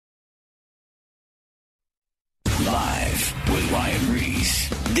Ryan Ries.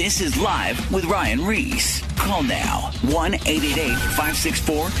 This is Live with Ryan Ries. Call now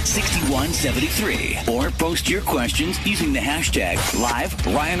 1-888-564-6173 or post your questions using the hashtag Live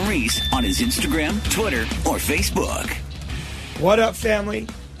Ryan Ries on his Instagram, Twitter, or Facebook. What up, family?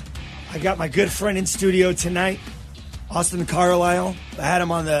 I got my good friend in studio tonight, Austin Carlisle. I had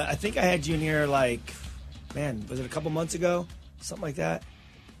him on I think I had you in here was it a couple months ago? Something like that?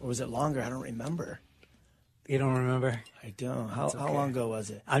 Or was it longer? I don't remember. You don't remember? I don't. How long ago was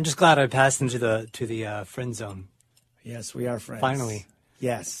it? I'm just glad I passed into the friend zone. Yes, we are friends. Finally.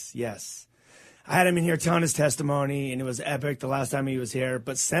 Yes. I had him in here telling his testimony, and it was epic the last time he was here.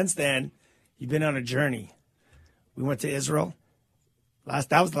 But since then, you've been on a journey. We went to Israel.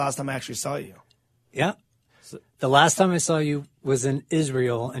 That was the last time I actually saw you. Yeah. The last time I saw you was in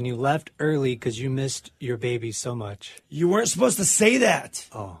Israel, and you left early because you missed your baby so much. You weren't supposed to say that.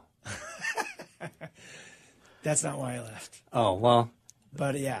 Oh. That's not why I left. Oh, well.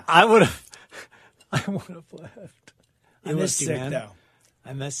 But yeah. I would have left. I was sick, man. though.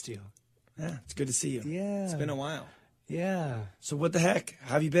 I missed you. Yeah, it's good to see you. Yeah. It's been a while. Yeah. So what the heck?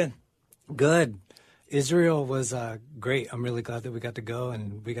 How have you been? Good. Israel was great. I'm really glad that we got to go,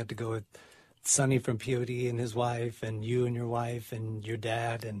 and we got to go with Sonny from POD and his wife, and you and your wife, and your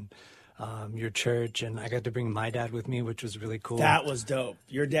dad, and your church, and I got to bring my dad with me, which was really cool. That was dope.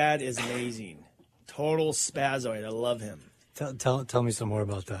 Your dad is amazing. Total spazoid. I love him. Tell me some more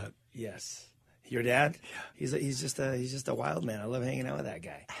about that. Yes. Your dad? Yeah. He's just a wild man. I love hanging out with that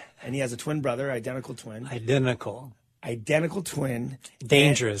guy. And he has a twin brother, identical twin. Identical twin.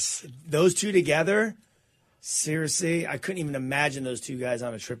 Dangerous. And those two together, seriously, I couldn't even imagine those two guys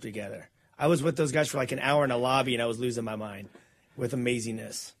on a trip together. I was with those guys for like an hour in a lobby, and I was losing my mind with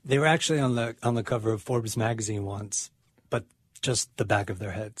amazingness. They were actually on the cover of Forbes magazine once, but just the back of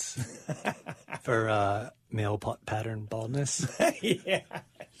their heads for male pattern baldness. Yeah.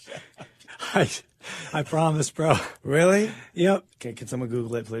 I promise, bro. Really? Yep. Okay, can someone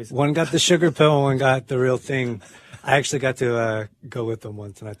Google it, please? One got the sugar pill, one got the real thing. I actually got to go with them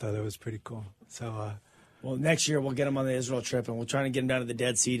once, and I thought it was pretty cool. So, well, next year we'll get him on the Israel trip, and we'll try to get him down to the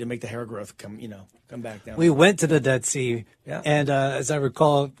Dead Sea to make the hair growth come back down. We went to the Dead Sea, yeah. And as I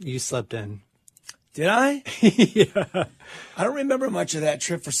recall, you slept in. Did I? Yeah. I don't remember much of that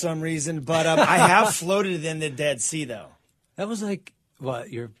trip for some reason, but I have floated in the Dead Sea, though. That was like, what,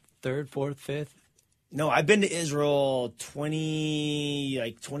 your third, fourth, fifth? No, I've been to Israel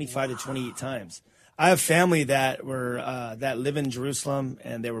 25 to 28 times. I have family that live in Jerusalem,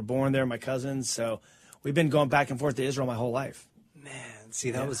 and they were born there, my cousins. So we've been going back and forth to Israel my whole life. Man,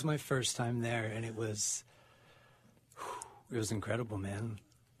 see, that was my first time there, and it was incredible, man.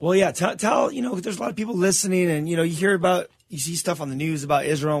 Well, yeah, tell there's a lot of people listening, and, you see stuff on the news about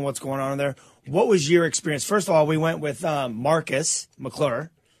Israel and what's going on there. What was your experience? First of all, we went with Marcus McClure.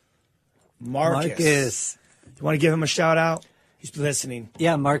 Marcus. You want to give him a shout out? He's listening.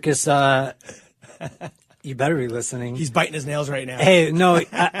 Yeah, Marcus, you better be listening. He's biting his nails right now. Hey, no,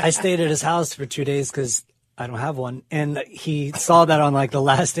 I stayed at his house for 2 days because I don't have one. And he saw that on like the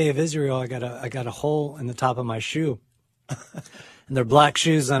last day of Israel, I got a hole in the top of my shoe. And they're black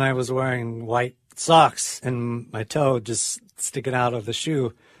shoes, and I was wearing white socks, and my toe just sticking out of the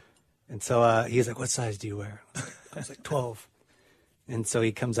shoe. And so he's like, "What size do you wear?" I was like, 12. And so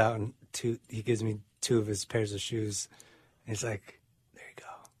he comes out and he gives me 2 of his pairs of shoes. And he's like, "There you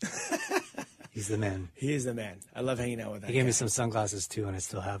go." He's the man. He is the man. I love hanging out with that He gave guy. me some sunglasses, too, and I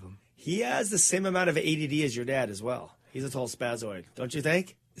still have them. He has the same amount of ADD as your dad as well. He's a total spazoid, don't you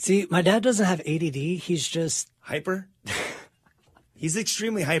think? See, my dad doesn't have ADD. He's just... Hyper? He's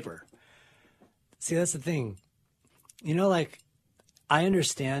extremely hyper. See, that's the thing. I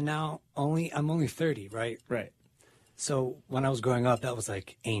understand now. I'm only 30, right? Right. So when I was growing up, that was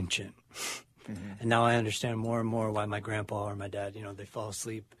like ancient. Mm-hmm. And now I understand more and more why my grandpa or my dad, they fall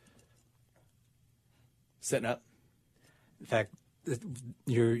asleep. Sitting up. In fact,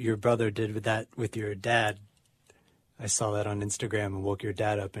 your brother did with your dad. I saw that on Instagram and woke your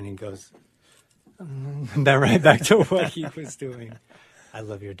dad up, and he goes, then right back to what he was doing. I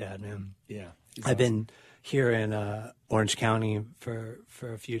love your dad, man. Yeah. I've been here in Orange County for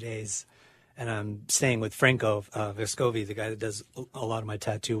a few days, and I'm staying with Franco Vescovi, the guy that does a lot of my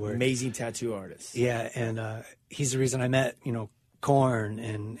tattoo work. Amazing tattoo artist. Yeah, and he's the reason I met, Korn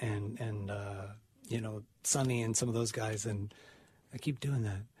and Sonny and some of those guys, and I keep doing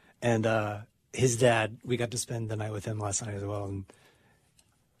that. And his dad, we got to spend the night with him last night as well, and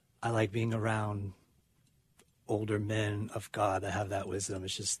I like being around older men of God that have that wisdom.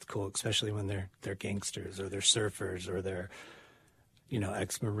 It's just cool, especially when they're gangsters or they're surfers or they're,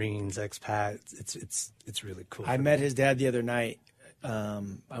 ex-Marines, expats. It's really cool. I met his dad the other night.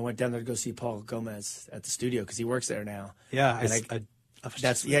 I went down there to go see Paul Gomez at the studio because he works there now. Yeah,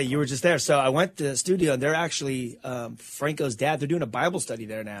 you were just there. So I went to the studio, and they're actually Franco's dad. They're doing a Bible study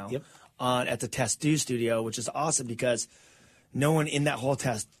there now. Yep. At the tattoo studio, which is awesome because no one in that whole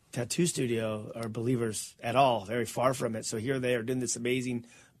tattoo studio are believers at all. Very far from it. So here they are doing this amazing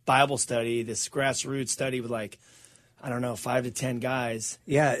Bible study, this grassroots study with 5 to 10 guys.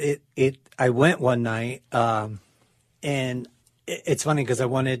 Yeah, I went one night, and it's funny because I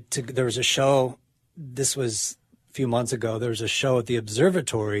wanted to. There was a show. This was a few months ago. There was a show at the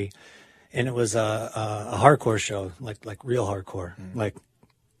Observatory, and it was a hardcore show, like real hardcore, like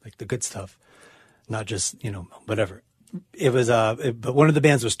the good stuff, not just whatever. It was but one of the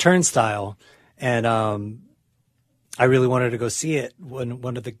bands was Turnstile, and I really wanted to go see it. When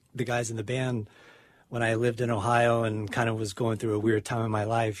one of the guys in the band, when I lived in Ohio and kind of was going through a weird time in my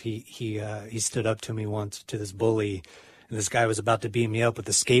life, he stood up to me once, to this bully, and this guy was about to beat me up with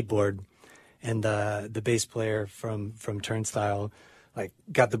a skateboard, and the bass player from Turnstile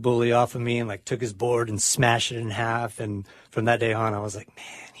got the bully off of me and took his board and smashed it in half. And from that day on, I was like,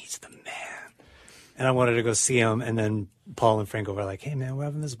 man, he's the man. And I wanted to go see him. And then Paul and Franco were like, hey man, we're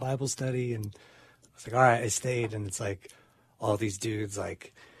having this Bible study. And I was like, all right, I stayed. And it's all these dudes,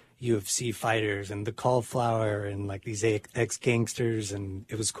 UFC fighters and the Cauliflower and these ex-gangsters. And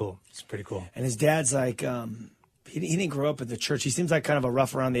it was cool. It's pretty cool. And his dad's he didn't grow up in the church. He seems like kind of a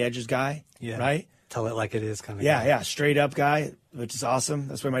rough around the edges guy. Yeah. Right? Tell it like it is kind of guy. guy. Yeah, straight up guy, which is awesome.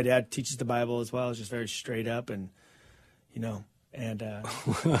 That's why my dad teaches the Bible as well. It's just very straight up and, I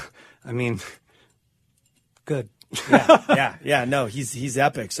mean, good. Yeah. No, he's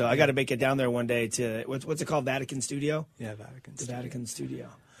epic. So I got to make it down there one day to what's it called? Vatican Studio? Yeah, Vatican. The Vatican Studio.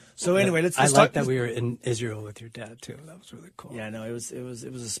 So anyway, let's I talk. like that we were in Israel with your dad too. That was really cool. Yeah, no, it was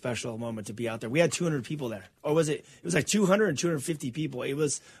a special moment to be out there. We had 200 people there. Or was it? It was 200 and 250 people.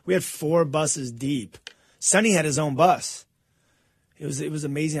 We had 4 buses deep. Sonny had his own bus. It was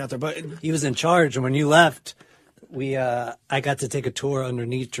amazing out there. But he was in charge, and when you left, I got to take a tour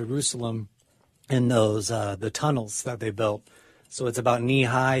underneath Jerusalem in those the tunnels that they built. So it's about knee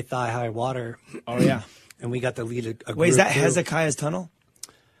high, thigh high water. Oh yeah, and we got to lead a group. Wait, is that Hezekiah's tunnel?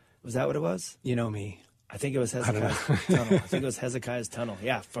 Was that what it was? You know me. I think it was Hezekiah's tunnel. I think it was Hezekiah's tunnel.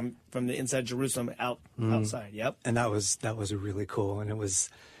 Yeah, from the inside Jerusalem outside. Yep. And that was really cool. And it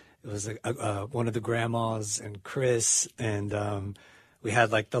was one of the grandmas and Chris, and we had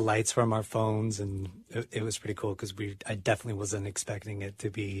the lights from our phones, and it was pretty cool because I definitely wasn't expecting it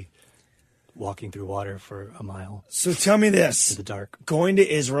to be walking through water for a mile. So tell me this: in the dark, going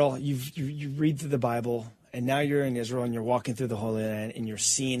to Israel, you read through the Bible. And now you're in Israel and you're walking through the Holy Land and you're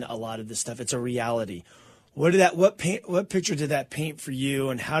seeing a lot of this stuff. It's a reality. What picture did that paint for you,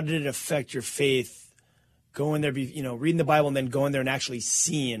 and how did it affect your faith going there, reading the Bible and then going there and actually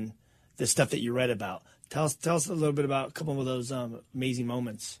seeing the stuff that you read about? Tell us a little bit about a couple of those amazing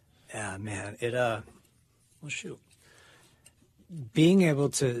moments. Yeah, man. Being able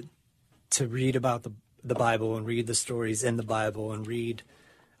to read about the Bible and read the stories in the Bible and read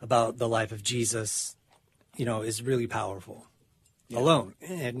about the life of Jesus, is really powerful alone.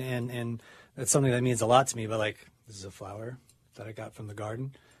 And that's something that means a lot to me. But this is a flower that I got from the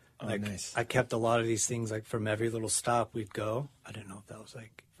garden. Oh, nice. I kept a lot of these things from every little stop we'd go. I didn't know if that was if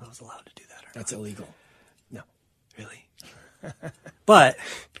I was allowed to do that or not. That's illegal. No, really. But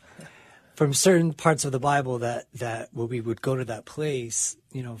from certain parts of the Bible that where we would go to that place,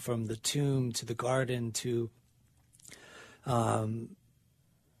 from the tomb to the garden to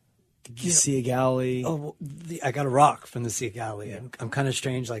Sea of Galilee. Oh, I got a rock from the Sea of Galilee. Yeah. I'm kind of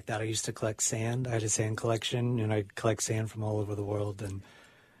strange like that. I used to collect sand. I had a sand collection, and I'd collect sand from all over the world. And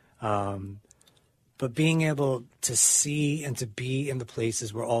but being able to see and to be in the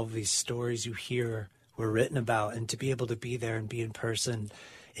places where all of these stories you hear were written about, and to be able to be there and be in person,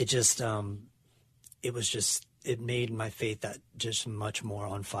 it made my faith that just much more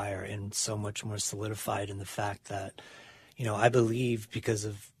on fire and so much more solidified in the fact that, I believe because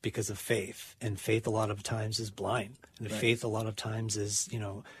of faith, and faith a lot of times is blind, and right. Faith a lot of times is,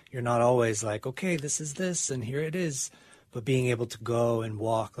 you're not always okay, this is this and here it is, but being able to go and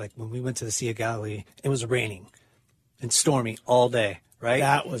walk, when we went to the Sea of Galilee, it was raining and stormy all day, right?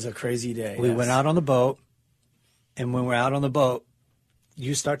 That was a crazy day. We went out on the boat, and when we're out on the boat,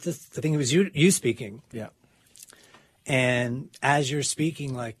 you start to, I think it was you speaking. Yeah. And as you're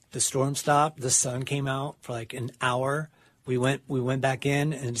speaking, the storm stopped, the sun came out for an hour. We went back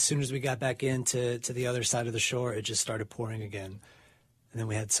in, and as soon as we got back into the other side of the shore, it just started pouring again. And then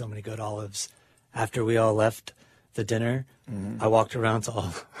we had so many good olives. After we all left the dinner, I walked around to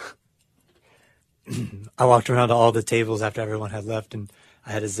all. I walked around to all the tables after everyone had left, and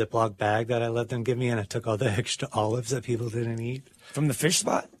I had a Ziploc bag that I let them give me, and I took all the extra olives that people didn't eat. From the fish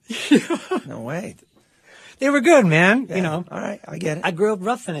spot? No way. They were good, man. Yeah. You know. All right, I get it. I grew up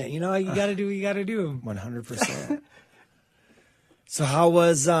roughing it. You know, you got to do what you got to do. 100%. So how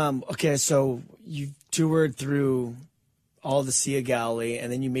was okay, so you toured through all the Sea of Galilee,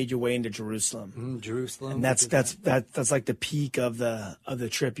 and then you made your way into Jerusalem. Jerusalem. And that's like the peak of the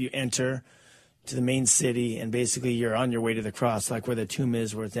trip. You enter to the main city, and basically you're on your way to the cross, like where the tomb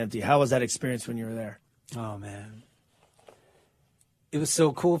is, where it's empty. How was that experience when you were there? Oh, man. It was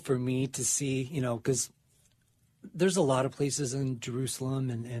so cool for me to see, you know, because there's a lot of places in Jerusalem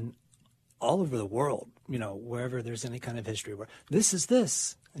and all over the world, you know, wherever there's any kind of history where this is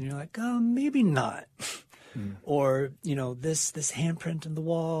this. And you're like, oh, maybe not. Or, you know, this handprint in the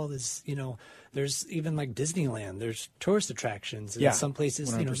wall is, you know, there's even like Disneyland, there's tourist attractions. And some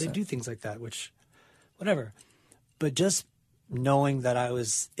places, 100%. You know, they do things like that, which, whatever. But just knowing that I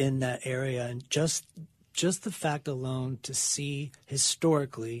was in that area and just the fact alone to see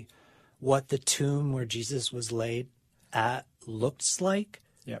historically what the tomb where Jesus was laid at looks like,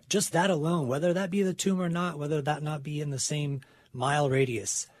 just that alone, whether that be the tomb or not, whether that not be in the same mile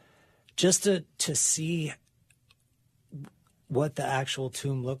radius, just to see what the actual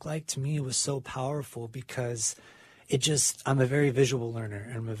tomb looked like, to me, was so powerful because I'm a very visual learner,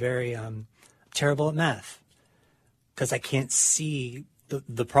 and I'm a very terrible at math because I can't see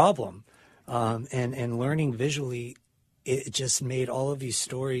the problem. And learning visually, it just made all of these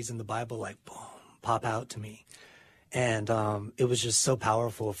stories in the Bible like, boom, pop out to me. And it was just so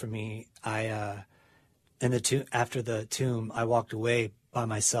powerful for me. After the tomb, I walked away by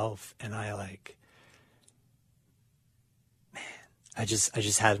myself, and I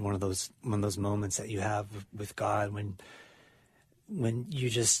just had one of those moments that you have with God when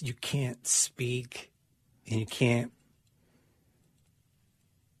you can't speak and you can't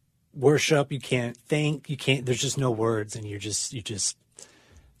worship, you can't think, there's just no words, and you just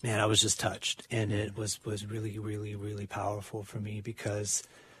man, I was just touched, and it was really, really, really powerful for me because,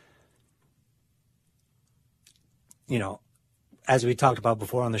 you know, as we talked about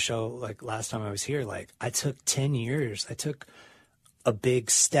before on the show, like last time I was here, like I took 10 years. I took a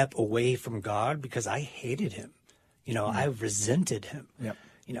big step away from God because I hated him. You know, I resented him. Yep.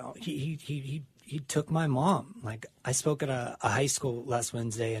 You know, he took my mom. Like I spoke at a high school last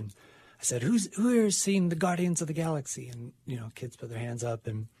Wednesday, and I said, who here has seen the Guardians of the Galaxy? And, you know, kids put their hands up,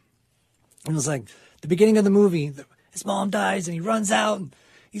 and it was like the beginning of the movie, his mom dies and he runs out and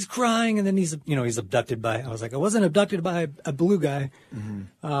he's crying, and then he's abducted by, I was like, I wasn't abducted by a blue guy.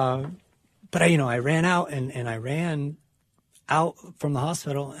 But I ran out and I ran out from the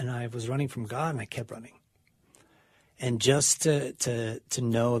hospital, and I was running from God, and I kept running. And just to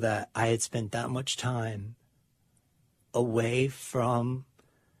know that I had spent that much time away from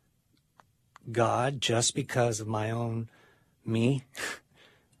God just because of my own me,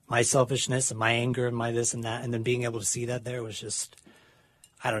 my selfishness and my anger and my this and that, and then being able to see that there was just,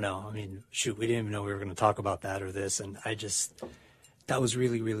 I don't know. I mean, shoot, we didn't even know we were going to talk about that or this, and that was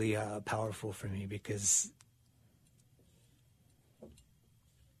really, really powerful for me because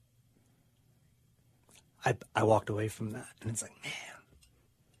I walked away from that, and it's like, man,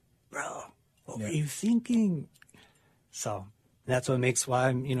 bro, what were you thinking? So that's what makes why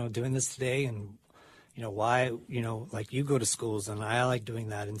I'm, doing this today, and, why, like you go to schools, and I like doing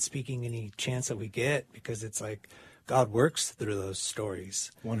that and speaking any chance that we get, because it's like God works through those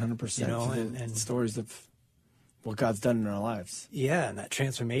stories. 100%. And stories of what God's done in our lives. Yeah, and that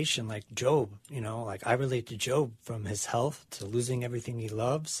transformation, like Job, like I relate to Job from his health to losing everything he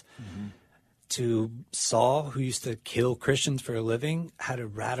loves. To Saul, who used to kill Christians for a living, had a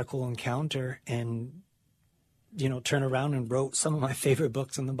radical encounter and, turned around and wrote some of my favorite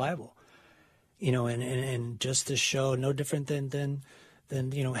books in the Bible, and just to show no different than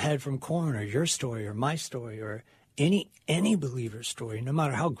Head from Corn or your story or my story or any believer's story, no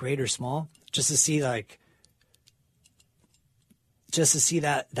matter how great or small, just to see that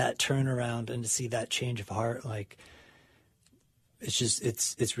turnaround and to see that change of heart, like,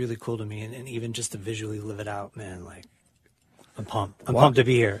 it's really cool to me, and even just to visually live it out, man. Like, I'm pumped. I'm pumped to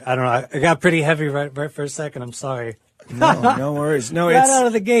be here. I don't know. I got pretty heavy right for a second. I'm sorry. No worries. No, right out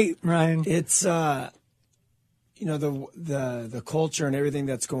of the gate, Ryan. It's the culture and everything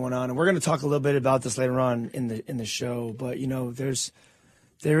that's going on, and we're going to talk a little bit about this later on in the show. But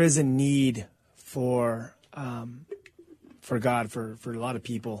there is a need for God for a lot of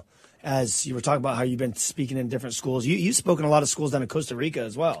people. As you were talking about how you've been speaking in different schools, you've spoken a lot of schools down in Costa Rica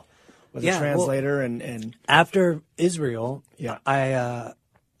as well. was a translator and after Israel, Yeah.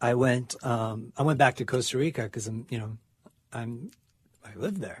 I went back to Costa Rica because I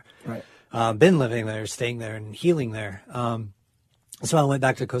lived there. right. Been living there, staying there, and healing there. So I went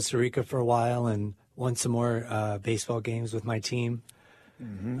back to Costa Rica for a while and won some more baseball games with my team.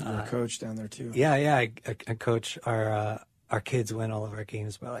 You're a coach down there too. Yeah, I coach our kids win all of our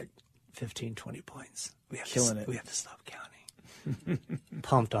games by like 15, 20 points. We have to stop counting.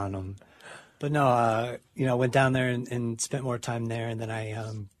 Pumped on them. But no, went down there and spent more time there, and then I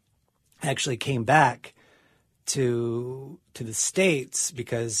actually came back to the States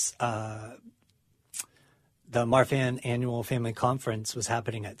because the Marfan Annual Family Conference was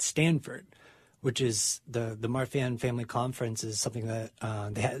happening at Stanford, which is the Marfan Family Conference is something that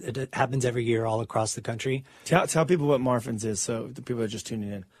it happens every year all across the country. Tell people what Marfan's is, so the people are just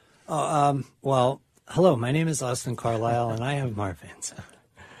tuning in. Well, hello, my name is Austin Carlisle, and I have Marfan's.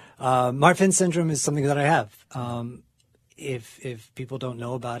 Marfan syndrome is something that I have. If people don't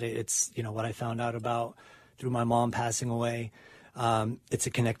know about it, it's what I found out about through my mom passing away. It's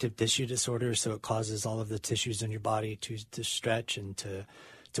a connective tissue disorder, so it causes all of the tissues in your body to stretch and to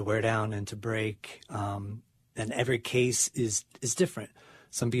wear down and to break. And every case is different.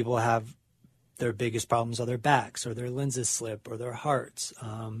 Some people have their biggest problems are their backs or their lenses slip or their hearts.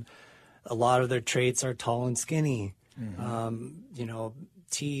 A lot of their traits are tall and skinny.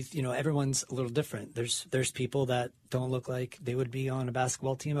 Teeth, everyone's a little different. There's people that don't look like they would be on a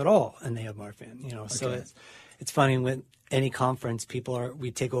basketball team at all, and they have Marfan, So it's funny when any conference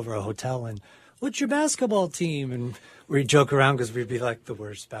we take over a hotel and what's your basketball team? And we joke around because we'd be like the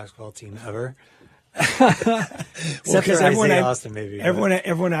worst basketball team ever. Except for Isaiah Austin, maybe.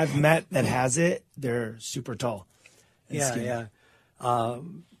 Everyone I've met that has it, they're super tall. Yeah.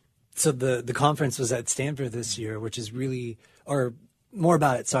 So the conference was at Stanford this year, which is really, or more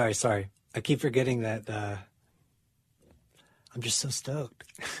about it. Sorry. I keep forgetting that. I'm just so stoked.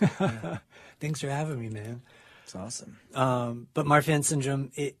 Yeah. Thanks for having me, man. It's awesome. But Marfan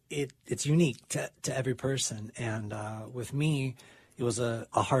syndrome, it's unique to every person. And with me, it was the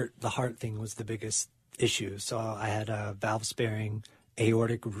heart thing was the biggest issue. So I had a valve-sparing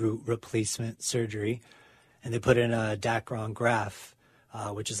aortic root replacement surgery, and they put in a Dacron graft,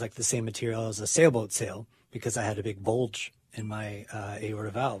 which is like the same material as a sailboat sail, because I had a big bulge in my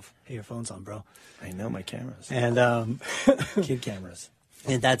aorta valve. Hey, your phone's on, bro. I know my cameras. And kid cameras.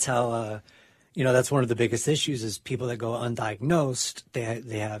 And that's how, that's one of the biggest issues is people that go undiagnosed,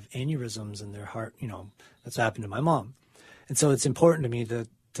 they have aneurysms in their heart. That's what happened to my mom. And so it's important to me to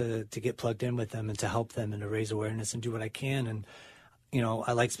get plugged in with them and to help them and to raise awareness and do what I can. And,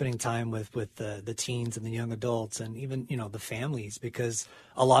 I like spending time with the teens and the young adults and even, the families, because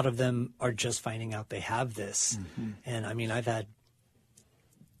a lot of them are just finding out they have this. Mm-hmm. And I mean, I've had,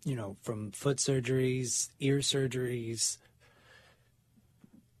 from foot surgeries, ear surgeries,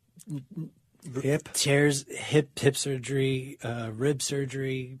 hip surgery, rib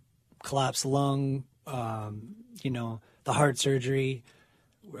surgery, collapsed lung, the heart surgery.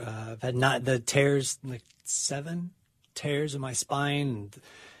 I've had the tears, like 7 tears in my spine,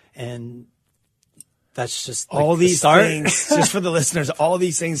 and that's just like all these start. Things. Just for the listeners, all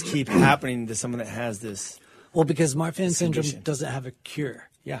these things keep happening to someone that has this. Well, because Marfan syndrome doesn't have a cure.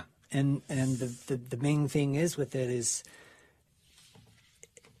 Yeah, and the main thing is with it is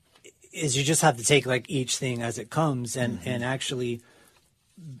you just have to take like each thing as it comes, and actually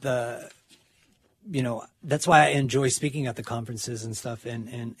that's why I enjoy speaking at the conferences and stuff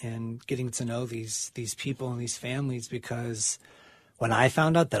and getting to know these people and these families, because when I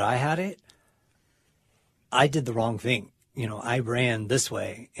found out that I had it, I did the wrong thing. I ran this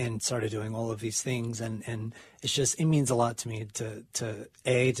way and started doing all of these things, and it's just, it means a lot to me to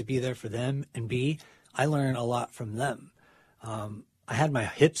A, to be there for them, and B, I learn a lot from them. I had my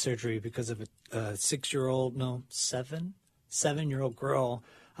hip surgery because of a 7-year-old girl.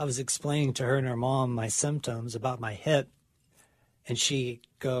 I was explaining to her and her mom my symptoms about my hip, and she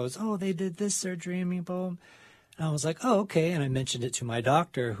goes, "Oh, they did this surgery in me, boom." And I was like, "Oh, okay." And I mentioned it to my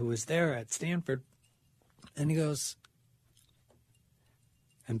doctor who was there at Stanford, and he goes,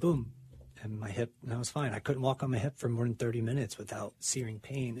 and boom, and my hip, and I was fine. I couldn't walk on my hip for more than 30 minutes without searing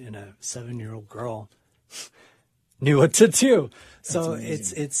pain, and a 7-year-old girl knew what to do. So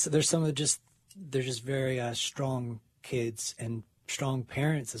it's there's some of they're just very strong kids and strong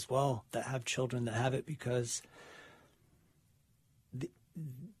parents as well that have children that have it, because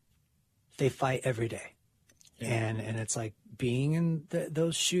they fight every day. Yeah. And it's like being in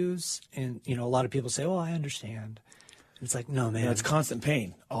those shoes, and a lot of people say, "Oh, I understand." It's like, no, man, it's constant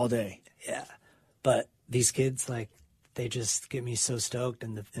pain all day. Yeah, but these kids, like, they just get me so stoked,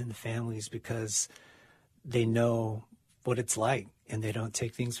 and the families, because they know what it's like and they don't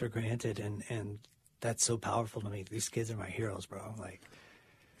take things for granted, and that's so powerful to me. These kids are my heroes, bro. Like,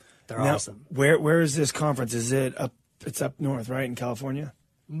 they're awesome. Where is this conference? Is it up? It's up north, right, in California?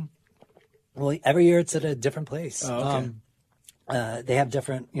 Well, every year it's at a different place. Oh, okay. They have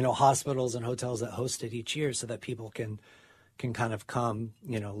different, hospitals and hotels that host it each year so that people can kind of come,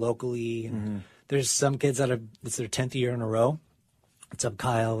 locally. And there's some kids it's their 10th year in a row. What's up,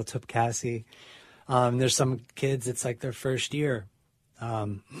 Kyle? What's up, Cassie? There's some kids, it's like their first year.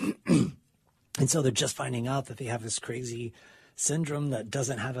 And so they're just finding out that they have this crazy syndrome that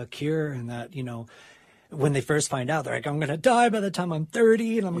doesn't have a cure, and that, when they first find out, they're like, I'm going to die by the time I'm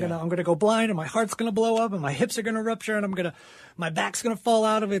 30, and I'm going to go blind, and my heart's going to blow up, and my hips are going to rupture, and my back's going to fall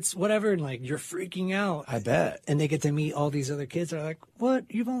out of its whatever. And like, you're freaking out. I bet. And they get to meet all these other kids that are like, what?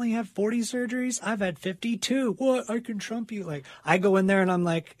 You've only had 40 surgeries? I've had 52. What? I can trump you. Like, I go in there and I'm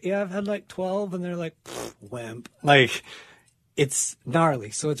like, yeah, I've had like 12. And they're like, wimp. Like, it's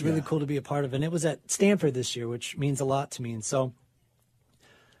gnarly. So it's really cool to be a part of. And it was at Stanford this year, which means a lot to me. And so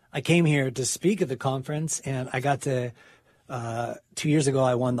I came here to speak at the conference, and I got to, 2 years ago,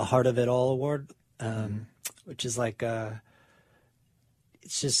 I won the Heart of It All Award, which is like,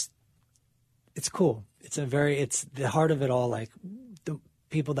 it's cool. It's the heart of it all, like the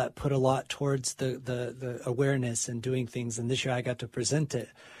people that put a lot towards the awareness and doing things. And this year I got to present it,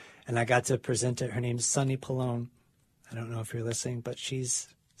 and I got to present it. Her name's Sunny Pallone. I don't know if you're listening, but she's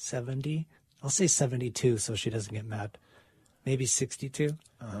 70. I'll say 72 so she doesn't get mad. Maybe 62.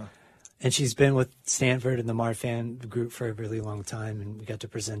 And she's been with Stanford and the Marfan group for a really long time, and we got to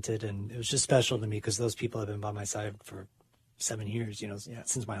present it, and it was just special to me because those people have been by my side for 7 years,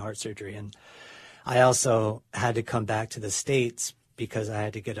 since my heart surgery. And I also had to come back to the States because I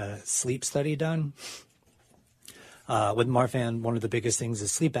had to get a sleep study done. With Marfan, one of the biggest things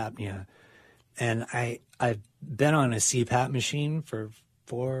is sleep apnea. And I've been on a CPAP machine for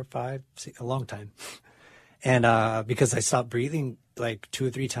 4 or 5, a long time. And because I stop breathing like 2 or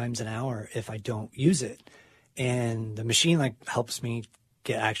 3 times an hour if I don't use it. And the machine like helps me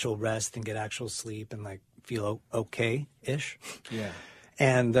get actual rest and get actual sleep and like feel okay-ish. Yeah.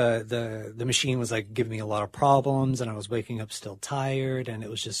 And the machine was like giving me a lot of problems, and I was waking up still tired, and it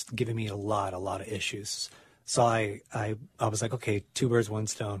was just giving me a lot of issues. So I was like, okay, 2 birds, 1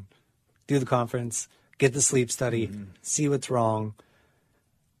 stone. Do the conference, get the sleep study, see what's wrong.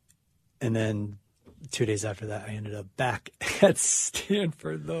 And then 2 days after that, I ended up back at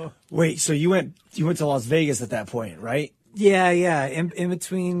Stanford, though. Wait, so you went to Las Vegas at that point, right? Yeah. In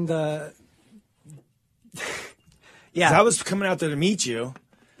between the... Yeah. I was coming out there to meet you.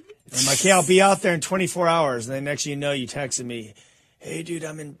 And I'm like, yeah, I'll be out there in 24 hours. And then next thing you know, you texted me, hey, dude,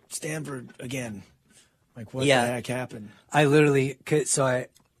 I'm in Stanford again. Like, what the heck happened? I literally... So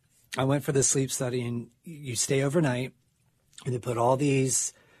I went for the sleep study, and you stay overnight, and they put all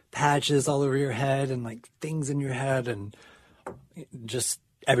these patches all over your head and like things in your head and just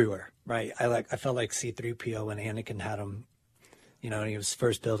everywhere, right? I felt like C-3PO when Anakin had him, and he was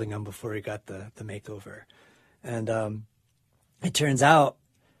first building them before he got the makeover. And it turns out,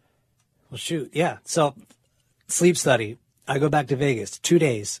 so sleep study, I go back to Vegas, 2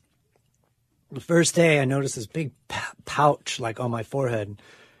 days. The first day I noticed this big pouch like on my forehead,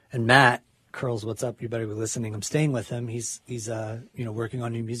 and Matt Curls, what's up? You better be listening. I'm staying with him. He's working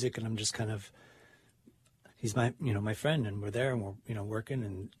on new music, and I'm just he's my my friend, and we're there, and we're working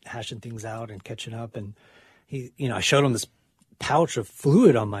and hashing things out and catching up. And he, I showed him this pouch of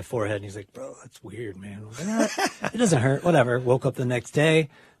fluid on my forehead, and he's like, bro, that's weird, man. I was like, it doesn't hurt. Whatever. Woke up the next day,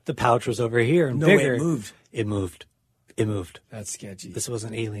 the pouch was over here and bigger. It moved. That's sketchy. This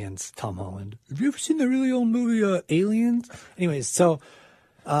wasn't Aliens, Tom Holland. Have you ever seen the really old movie Aliens? Anyways, so.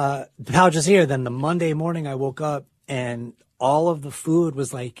 The pouch is here. Then the Monday morning I woke up and all of the food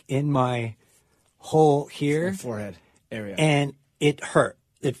was like in my hole here. Forehead area. And it hurt.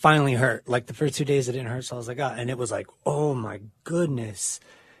 It finally hurt. Like the first 2 days it didn't hurt. So I was like, and it was like, oh my goodness.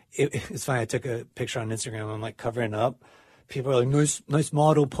 It's funny. I took a picture on Instagram. I'm like covering up. People are like, nice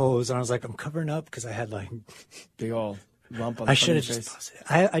model pose. And I was like, I'm covering up because I had like big old lump on the I should have just posted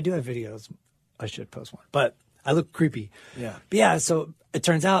it. I do have videos. I should post one, but I look creepy. Yeah. But yeah. So it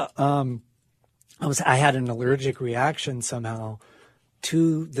turns out I had an allergic reaction somehow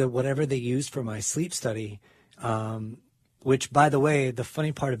to whatever they used for my sleep study. Which, by the way, the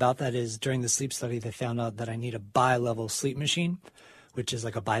funny part about that is during the sleep study they found out that I need a bi-level sleep machine, which is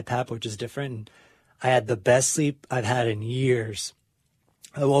like a BiPAP, which is different. And I had the best sleep I've had in years.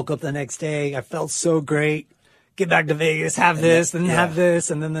 I woke up the next day. I felt so great. Get back to Vegas, have this, and have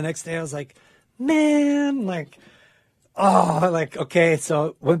this, and then the next day I was like, man, like. Okay.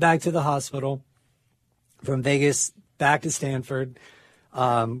 So went back to the hospital from Vegas back to Stanford.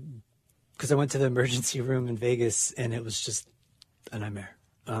 Because I went to the emergency room in Vegas and it was just a nightmare.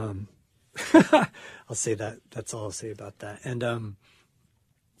 I'll say that. That's all I'll say about that. And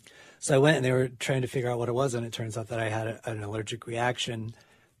so I went and they were trying to figure out what it was, and it turns out that I had an allergic reaction.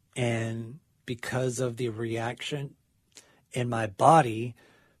 And because of the reaction in my body,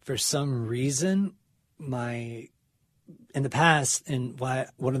 for some reason, in the past, and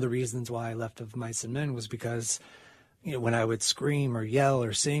one of the reasons why I left Of Mice and Men was because, when I would scream or yell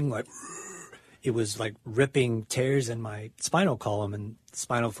or sing, like, it was like ripping tears in my spinal column and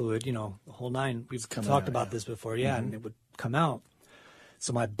spinal fluid, the whole nine. We've talked about this before, and it would come out.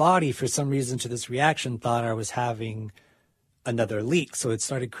 So my body, for some reason, to this reaction, thought I was having another leak. So it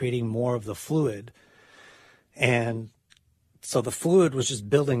started creating more of the fluid. And so the fluid was just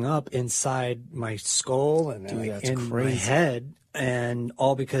building up inside my skull and in my head, and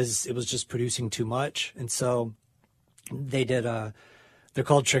all because it was just producing too much. And so they did they're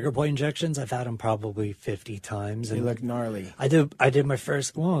called trigger point injections. I've had them probably 50 times. They look gnarly. I did my first,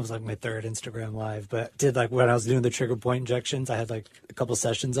 it was like my third Instagram live, but when I was doing the trigger point injections, I had like a couple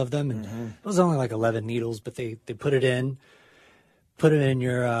sessions of them, and it was only like 11 needles, but they put it in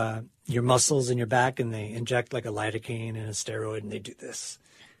your muscles in your back, and they inject like a lidocaine and a steroid, and they do this.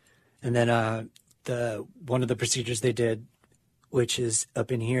 And then one of the procedures they did, which is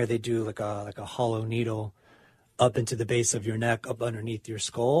up in here, they do like a hollow needle up into the base of your neck, up underneath your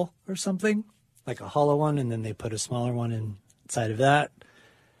skull or something, like a hollow one, and then they put a smaller one inside of that.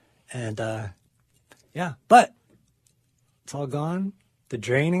 And but it's all gone. The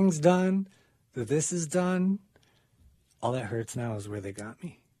draining's done. This is done. All that hurts now is where they got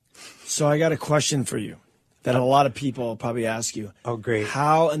me. So I got a question for you that a lot of people will probably ask you. Oh, great.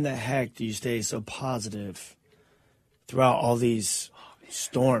 How in the heck do you stay so positive throughout all these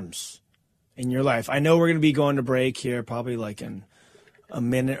storms in your life? I know we're going to be going to break here probably like in a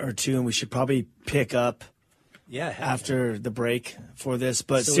minute or two, and we should probably pick up after the break for this.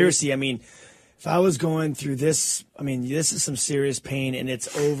 But seriously, if I was going through this, this is some serious pain, and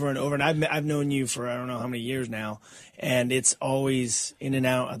it's over and over. And I've known you for I don't know how many years now, and it's always in and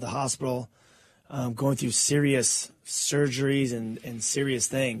out of the hospital, going through serious surgeries and serious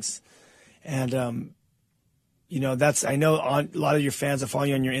things. And I know a lot of your fans that follow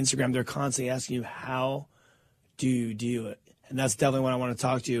you on your Instagram, they're constantly asking you, how do you do it? And that's definitely what I want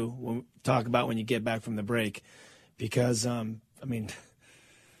to talk about when you get back from the break, because I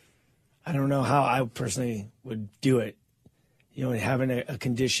don't know how I personally would do it. Having a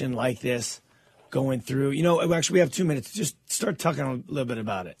condition like this, going through. Actually, we have 2 minutes. Just start talking a little bit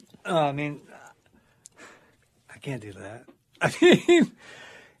about it. I can't do that.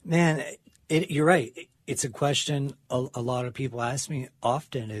 Man, you're right. It's a question a lot of people ask me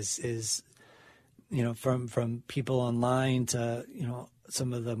often. Is from people online to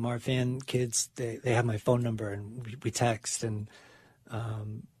some of the Marfan kids. They have my phone number, and we text, and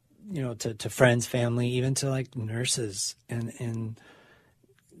to friends, family, even to like nurses, and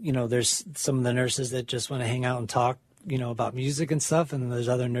there's some of the nurses that just want to hang out and talk, about music and stuff, and then there's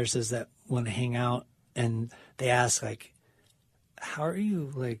other nurses that want to hang out, and they ask like, how are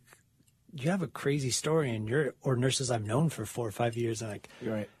you, like, you have a crazy story, and or nurses I've known for 4 or 5 years, and like,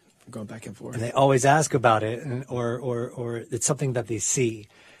 you're right, I'm going back and forth, and they always ask about it, and, or it's something that they see,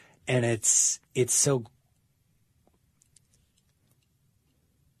 and it's so.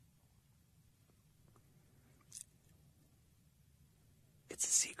 It's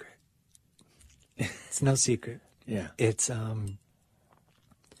a secret. It's no secret. Yeah. It's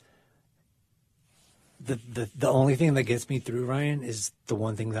the only thing that gets me through, Ryan, is the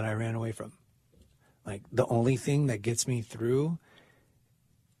one thing that I ran away from. Like, the only thing that gets me through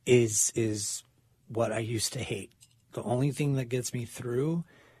is what I used to hate. The only thing that gets me through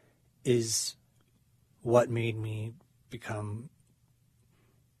is what made me become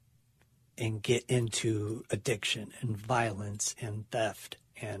and get into addiction and violence and theft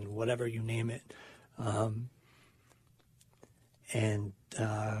and whatever you name it. I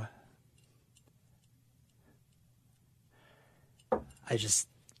just,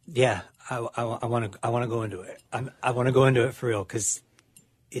 I want to go into it. I want to go into it for real, because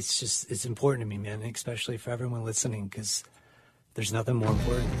it's important to me, man, especially for everyone listening, because there's nothing more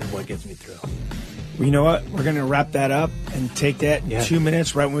important than what gets me through. Well, you know what? We're going to wrap that up and take that in 2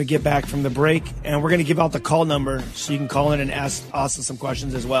 minutes right when we get back from the break. And we're going to give out the call number so you can call in and ask Austin some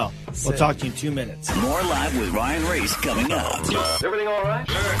questions as well. We'll talk to you in 2 minutes. More Live with Ryan Reese coming up. Everything all right?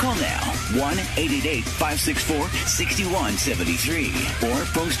 Call now. 1-888-564-6173. Or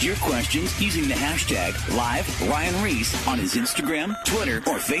post your questions using the hashtag #LiveRyanReese on his Instagram, Twitter,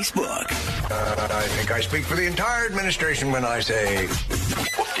 or Facebook. I think I speak for the entire administration when I say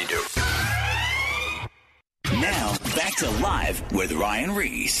whoop-de-doo. Now, back to Live with Ryan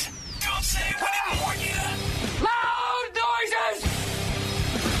Reese. Don't say we didn't warn you. Loud noises!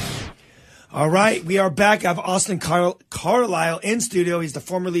 All right, we are back. I have Austin Carlisle in studio. He's the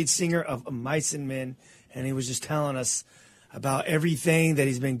former lead singer of Mice and Men, and he was just telling us about everything that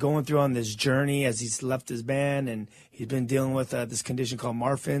he's been going through on this journey as he's left his band, and he's been dealing with this condition called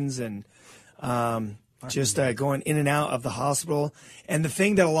Marfan's, and just going in and out of the hospital. And the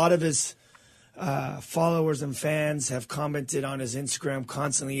thing that a lot of his followers and fans have commented on his Instagram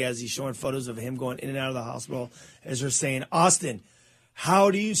constantly as he's showing photos of him going in and out of the hospital is they're saying, Austin,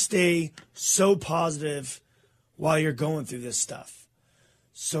 how do you stay so positive while you're going through this stuff?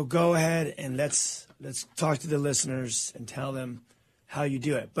 So go ahead and let's talk to the listeners and tell them how you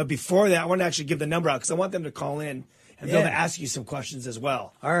do it. But before that, I want to actually give the number out because I want them to call in and be able to ask you some questions as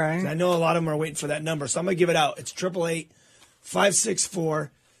well. All right. I know a lot of them are waiting for that number, so I'm going to give it out. It's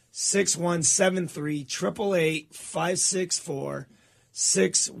 888-564-6173,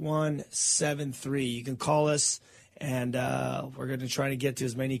 888-564-6173. You can call us, and we're going to try to get to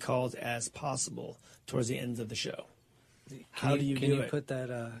as many calls as possible towards the end of the show. How do you do it?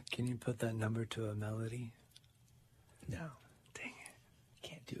 Can you put that number to a melody? No. Dang it.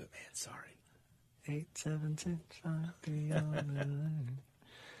 Can't do it, man. Sorry.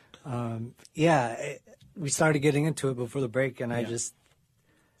 8765309. We started getting into it before the break, and I just,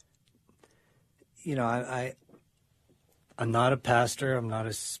 I'm not a pastor, I'm not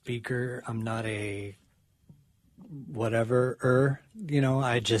a speaker, I'm not a whatever,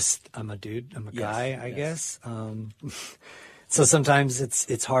 I'm a dude, I'm a guy, I guess. So sometimes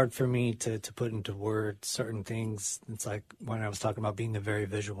it's hard for me to put into words certain things. It's like when I was talking about being a very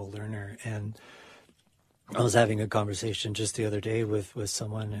visual learner, and I was having a conversation just the other day with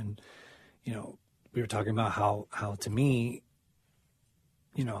someone, and we were talking about how to me,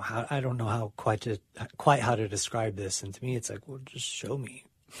 how I don't know how quite how to describe this, and to me it's like, well, just show me.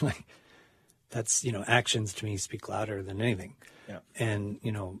 Like that's actions to me speak louder than anything. Yeah. And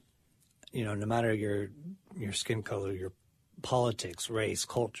no matter your skin color, your politics, race,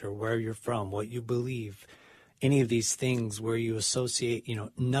 culture, where you're from, what you believe, any of these things where you associate,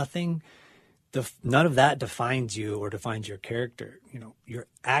 none of that defines you or defines your character. Your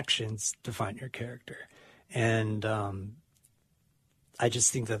actions define your character. And I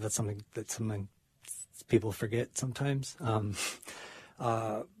just think that's something people forget sometimes.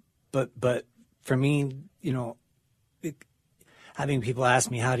 But for me, having people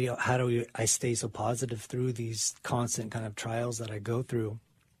ask me how do I stay so positive through these constant kind of trials that I go through,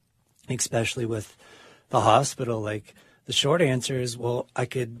 especially with the hospital, like the short answer is, well, I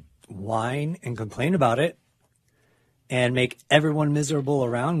could whine and complain about it and make everyone miserable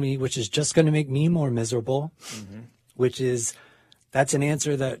around me, which is just going to make me more miserable, that's an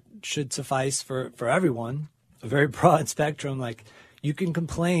answer that should suffice for everyone, a very broad spectrum. Like, you can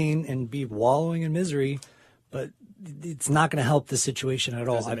complain and be wallowing in misery, but it's not going to help the situation at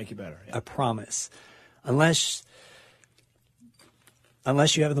all. Doesn't make you better. Yeah. I promise. Unless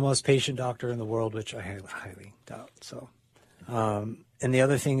you have the most patient doctor in the world, which I highly doubt. So, and the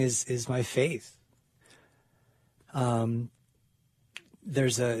other thing is my faith.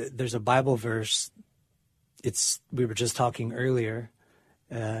 There's a Bible verse. We were just talking earlier.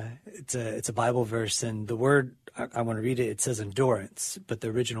 It's a Bible verse, and the word I want to read it. It says endurance, but the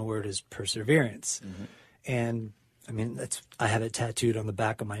original word is perseverance. Mm-hmm. And I mean, I have it tattooed on the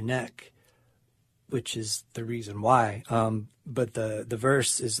back of my neck, which is the reason why. But the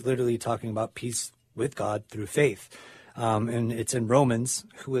verse is literally talking about peace with God through faith, and it's in Romans,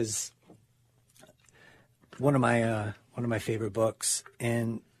 who is one of my favorite books,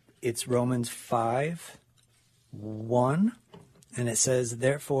 and it's Romans 5:1. And it says,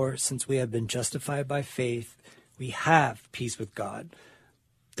 therefore, since we have been justified by faith, we have peace with God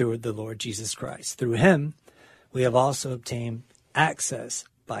through the Lord Jesus Christ. Through him, we have also obtained access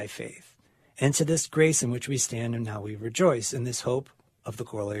by faith into this grace in which we stand, and now we rejoice in this hope of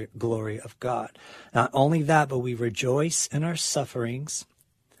the glory of God. Not only that, but we rejoice in our sufferings,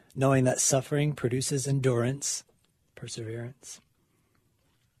 knowing that suffering produces endurance, perseverance.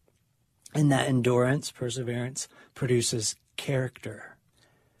 And that endurance, perseverance, produces character,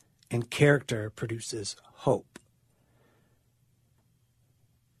 and character produces hope.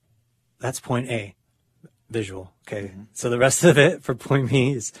 That's point A, visual. Okay. Mm-hmm. So the rest of it for point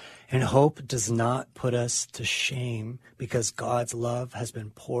B is, and hope does not put us to shame, because God's love has been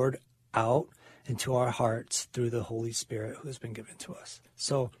poured out into our hearts through the Holy Spirit who has been given to us.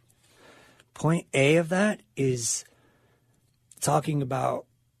 So point A of that is talking about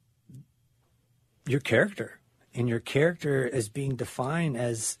your character. And your character is being defined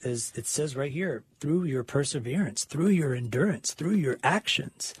as it says right here, through your perseverance, through your endurance, through your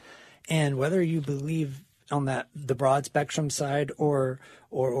actions. And whether you believe on the broad spectrum side or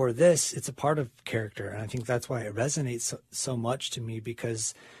this, it's a part of character. And I think that's why it resonates so much to me,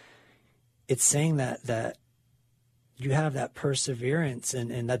 because it's saying that you have that perseverance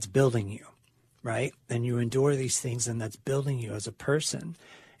and that's building you, right? And you endure these things and that's building you as a person.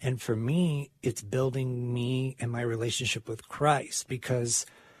 And for me, it's building me and my relationship with Christ, because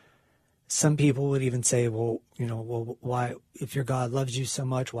some people would even say, well, why, if your God loves you so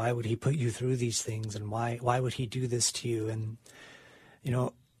much, why would he put you through these things? And why would he do this to you? And,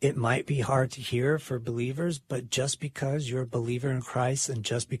 it might be hard to hear for believers, but just because you're a believer in Christ and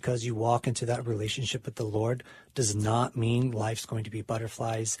just because you walk into that relationship with the Lord does not mean life's going to be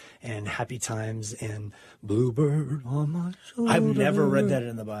butterflies and happy times and bluebird on my shoulder. I've never read that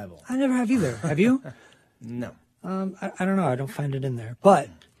in the Bible. I never have either. Have you? No. I don't know. I don't find it in there. But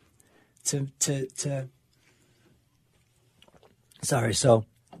sorry. So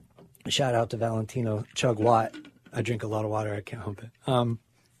shout out to Valentino Chug Watt. I drink a lot of water. I can't help it.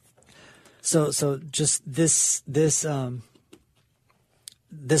 So just this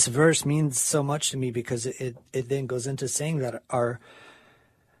verse means so much to me, because it then goes into saying that our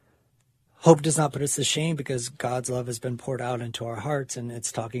hope does not put us to shame, because God's love has been poured out into our hearts. And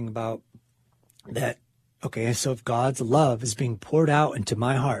it's talking about that. Okay, so if God's love is being poured out into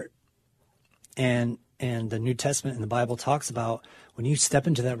my heart, and the New Testament and the Bible talks about when you step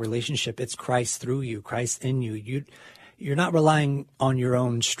into that relationship, it's Christ through you, Christ in you. You're not relying on your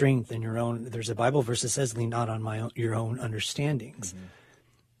own strength and your own. There's a Bible verse that says, lean not on your own understandings.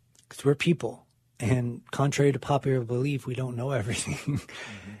 Because we're people. And contrary to popular belief, we don't know everything.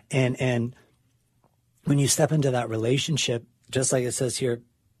 And when you step into that relationship, just like it says here,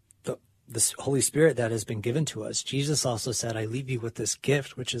 this Holy Spirit that has been given to us, Jesus also said, I leave you with this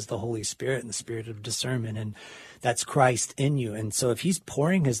gift, which is the Holy Spirit and the spirit of discernment. And that's Christ in you. And so if he's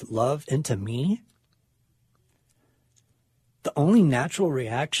pouring his love into me, the only natural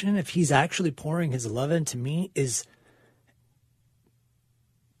reaction, if he's actually pouring his love into me, is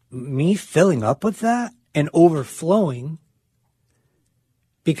me filling up with that and overflowing,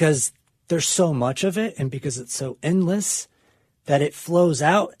 because there's so much of it and because it's so endless that it flows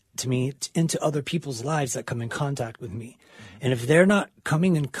out to me into other people's lives that come in contact with me. And if they're not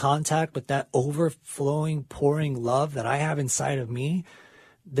coming in contact with that overflowing, pouring love that I have inside of me,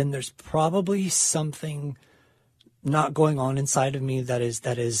 then there's probably something not going on inside of me that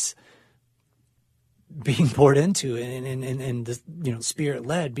is being poured into and the spirit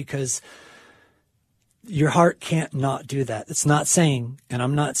led, because your heart can't not do that. It's not saying, and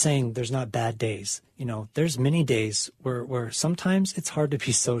I'm not saying there's not bad days. There's many days where sometimes it's hard to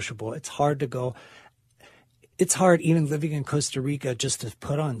be sociable. It's hard to go. It's hard even living in Costa Rica just to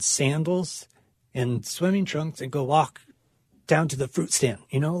put on sandals and swimming trunks and go walk down to the fruit stand,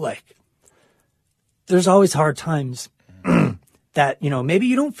 there's always hard times that, maybe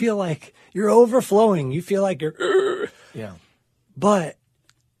you don't feel like you're overflowing. You feel like you're, Yeah. But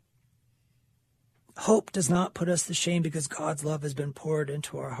hope does not put us to shame, because God's love has been poured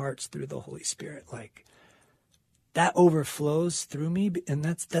into our hearts through the Holy Spirit. Like, that overflows through me, and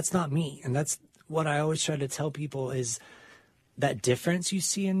that's not me. And that's what I always try to tell people, is that difference you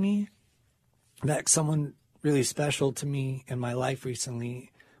see in me, that someone really special to me in my life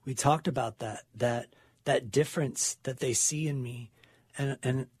recently, we talked about that difference that they see in me.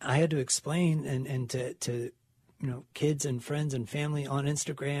 And I had to explain and to kids and friends and family on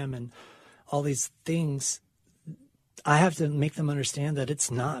Instagram and all these things, I have to make them understand that it's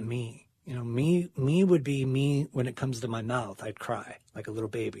not me. Me would be me when it comes to my mouth. I'd cry like a little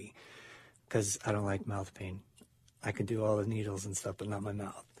baby because I don't like mouth pain. I can do all the needles and stuff, but not my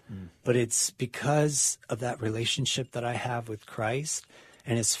mouth. But it's because of that relationship that I have with Christ,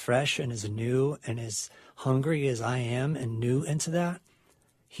 and as fresh and as new and as hungry as I am and new into that,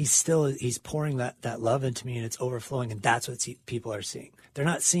 he's pouring that love into me, and it's overflowing. And that's what people are seeing. They're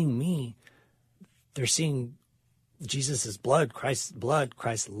not seeing me. They're seeing Jesus' blood, Christ's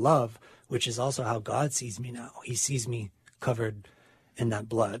love, which is also how God sees me now. He sees me covered in that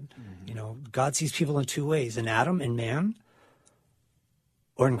blood. God sees people in two ways: in Adam, in man,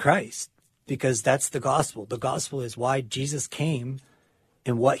 or in Christ, because that's the gospel. The gospel is why Jesus came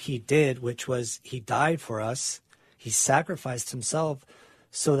and what he did, which was he died for us. He sacrificed himself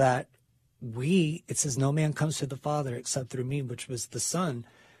so that it says, no man comes to the Father except through me, which was the Son.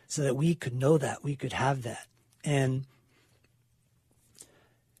 so that we could know that, we could have that. And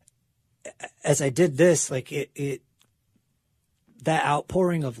as I did this, like it that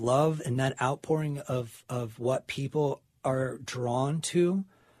outpouring of love and that outpouring of what people are drawn to,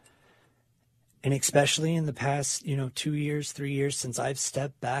 and especially in the past, 2 years, 3 years since I've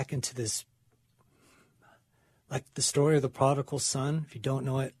stepped back into this, like the story of the prodigal son. If you don't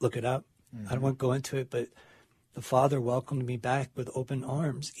know it, look it up. I don't want to go into it, but the father welcomed me back with open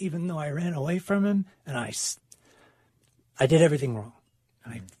arms, even though I ran away from him and I did everything wrong.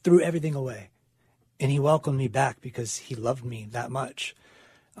 I threw everything away. And he welcomed me back because he loved me that much.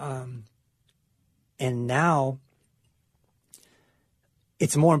 And now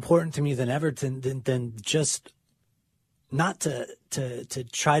it's more important to me than ever than just not to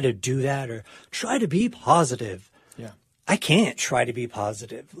try to do that or try to be positive. Yeah. I can't try to be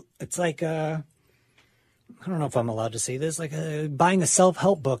positive. It's like, I don't know if I'm allowed to say this, like buying a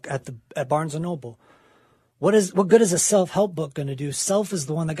self-help book at Barnes & Noble. What good is a self-help book going to do? Self is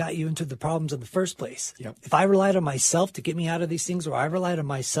the one that got you into the problems in the first place. Yep. If I relied on myself to get me out of these things, or I relied on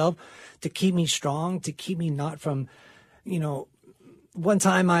myself to keep me strong, to keep me not from, one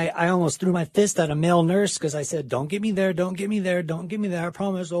time I almost threw my fist at a male nurse because I said, don't get me there, don't get me there, don't get me there. I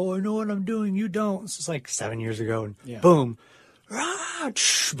promise. Oh, I know what I'm doing. You don't. This is like 7 years ago. And boom,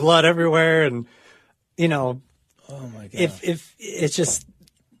 blood everywhere. And, oh my God. If it's just,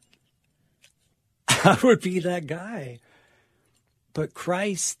 I would be that guy. But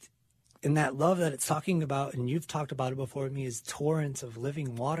Christ, and that love that it's talking about, and you've talked about it before with me, is torrents of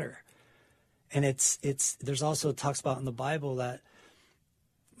living water. And there's also talks about in the Bible that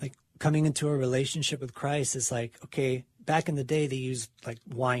like coming into a relationship with Christ is like, okay, back in the day they used like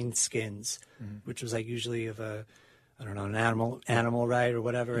wine skins, which was like usually of an animal, right, or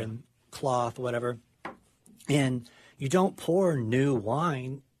whatever, and cloth, whatever. And you don't pour new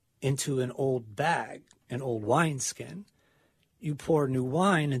wine into an old bag, an old wine skin. You pour new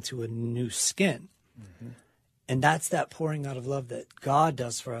wine into a new skin. And that's that pouring out of love that God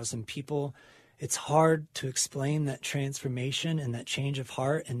does for us. And people, it's hard to explain that transformation and that change of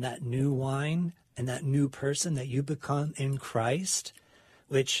heart and that new wine and that new person that you become in Christ,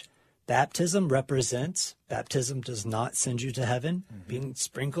 which baptism represents. Baptism does not send you to heaven. Being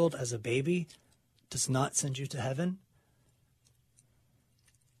sprinkled as a baby does not send you to heaven.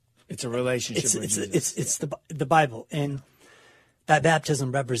 It's a relationship with Jesus. It's the Bible, and that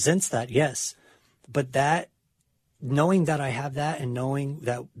baptism represents that, yes. But that, knowing that I have that and knowing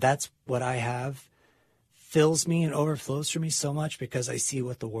that that's what I have, fills me and overflows for me so much because I see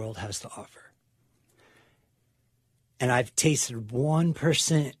what the world has to offer. And I've tasted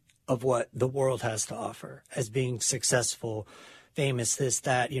 1% of what the world has to offer as being successful, famous, this,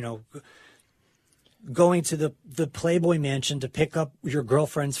 that, going to the Playboy Mansion to pick up your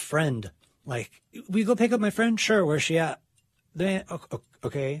girlfriend's friend. Like, we go pick up my friend? Sure, where's she at?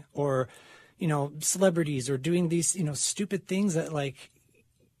 Okay. Or, celebrities, or doing these, stupid things that, like,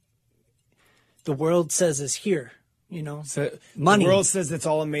 the world says is here, So money. The world says it's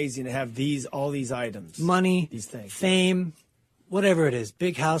all amazing to have all these items. Money, these things. Fame, whatever it is.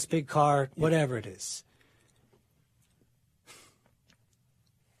 Big house, big car, whatever it is.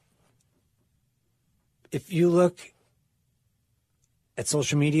 If you look at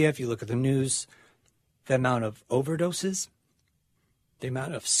social media, if you look at the news, the amount of overdoses, the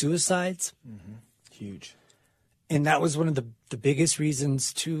amount of suicides. Huge. And that was one of the biggest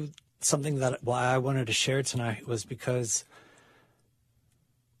reasons to something why I wanted to share tonight, was because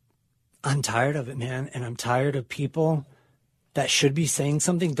I'm tired of it, man. And I'm tired of people that should be saying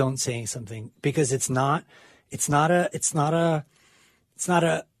something, don't say something, because it's not a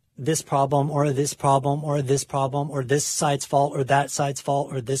this problem or this problem or this problem or this side's fault or that side's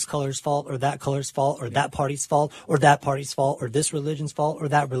fault or this color's fault or that color's fault or that party's fault or that party's fault or this religion's fault or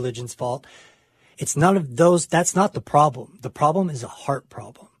that religion's fault. It's none of those. That's not the problem. The problem is a heart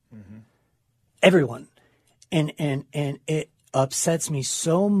problem. Everyone. And it upsets me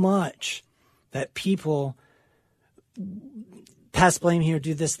so much that people pass blame here,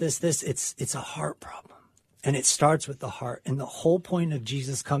 do this. It's a heart problem. And it starts with the heart. And the whole point of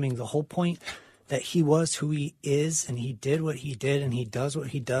Jesus coming, the whole point that he was who he is, and he did what he did, and he does what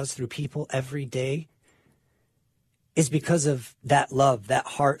he does through people every day, is because of that love, that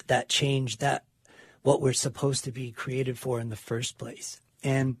heart, that change, that what we're supposed to be created for in the first place.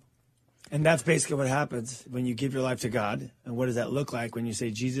 And that's basically what happens when you give your life to God. And what does that look like when you say,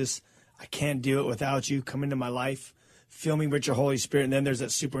 Jesus, I can't do it without you. Come into my life. Fill me with your Holy Spirit. And then there's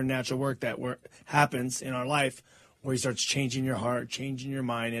that supernatural work that happens in our life where he starts changing your heart, changing your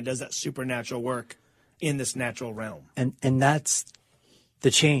mind, and does that supernatural work in this natural realm. And that's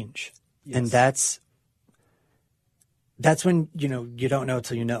the change. Yes. And that's when, you don't know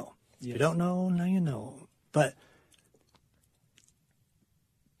till you know. Yes. You don't know, now you know. But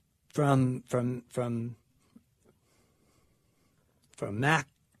from Mac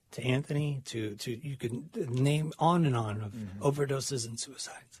to Anthony to you can name on and on of overdoses and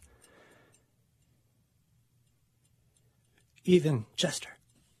suicides. Even Chester.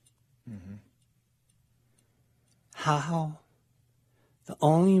 How the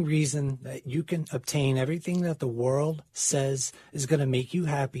only reason that you can obtain everything that the world says is going to make you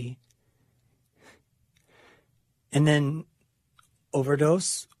happy, and then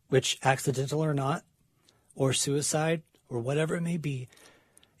overdose, which accidental or not, or suicide or whatever it may be,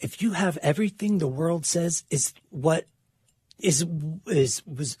 if you have everything the world says is what is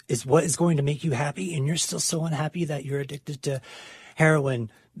what is going to make you happy, and you're still so unhappy that you're addicted to heroin,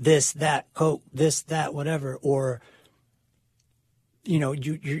 this, that, coke, this, that, whatever, or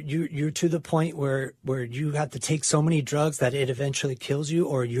you're to the point where you have to take so many drugs that it eventually kills you,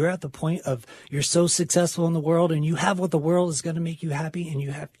 or you're at the point of you're so successful in the world and you have what the world is going to make you happy, and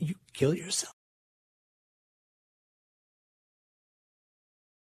you kill yourself.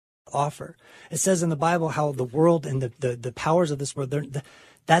 Offer. It says in the Bible how the world and the powers of this world,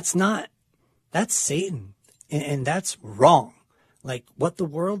 that's Satan, and that's wrong. Like what the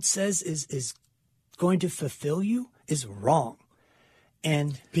world says is going to fulfill you is wrong.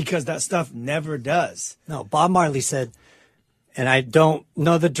 And because that stuff never does. No, Bob Marley said, and I don't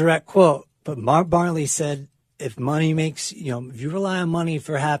know the direct quote, but Bob Marley said, if money makes, if you rely on money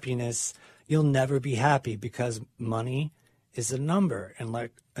for happiness, you'll never be happy, because money is a number,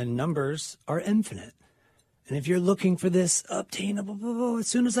 and numbers are infinite. And if you're looking for this obtainable, as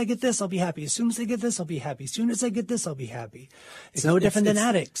soon as I get this, I'll be happy. As soon as I get this, I'll be happy. As soon as I get this, I'll be happy. It's no different than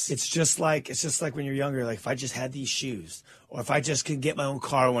addicts. It's just like when you're younger. Like if I just had these shoes, or if I just could get my own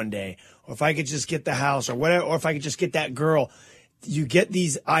car one day, or if I could just get the house or whatever, or if I could just get that girl, you get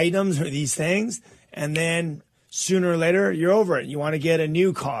these items or these things, and then sooner or later you're over it. You want to get a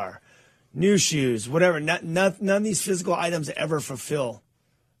new car, new shoes, whatever. None of these physical items ever fulfill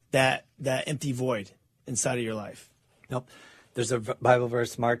that empty void inside of your life. Nope. There's a Bible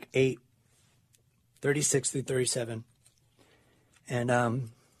verse, Mark 8, 36 through 37. And I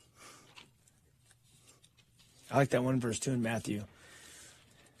like that one verse too in Matthew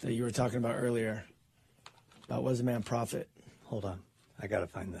that you were talking about earlier. About what is a man prophet? Hold on. I got to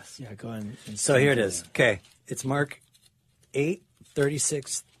find this. Yeah, go ahead. So here it is. Okay. It's Mark 8,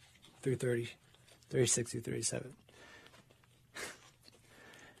 36 through 37.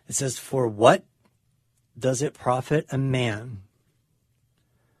 It says, "For what does it profit a man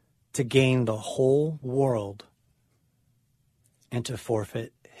to gain the whole world and to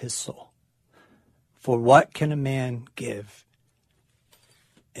forfeit his soul? For what can a man give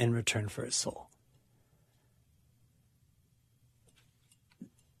in return for his soul?"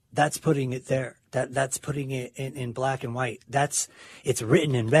 That's putting it there. That's putting it in black and white. It's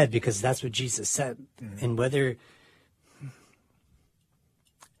written in red because that's what Jesus said. Mm-hmm. And whether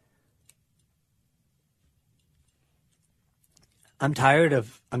I'm tired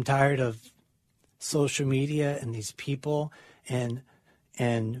of social media and these people and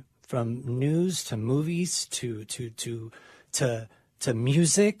from news to movies to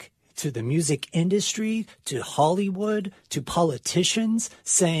music, to the music industry, to Hollywood, to politicians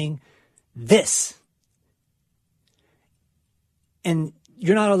saying this. And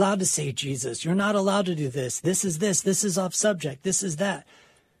you're not allowed to say Jesus. You're not allowed to do this. This is off subject. This is that.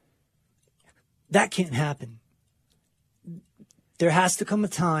 That can't happen. There has to come a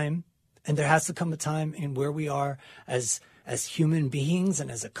time, and there has to come a time in where we are as human beings and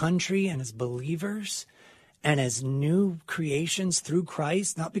as a country and as believers and as new creations through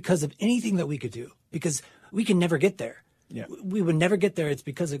Christ, not because of anything that we could do, because we can never get there. Yeah. We would never get there. It's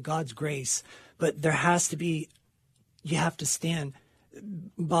because of God's grace. But there has to be, you have to stand.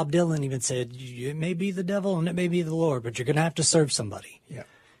 Bob Dylan even said, it may be the devil and it may be the Lord, but you're going to have to serve somebody. Yeah.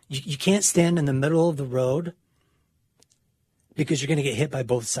 You can't stand in the middle of the road because you're going to get hit by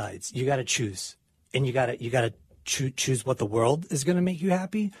both sides. You got to choose. And you got to choose what the world is going to make you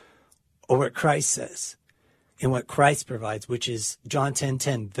happy or what Christ says and what Christ provides, which is John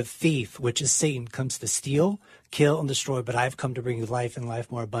 10:10. The thief, which is Satan, comes to steal, kill, and destroy, but I've come to bring you life and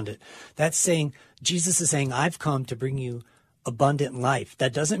life more abundant. That's saying, Jesus is saying, I've come to bring you abundant life.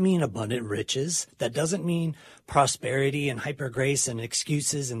 That doesn't mean abundant riches. That doesn't mean prosperity and hyper grace and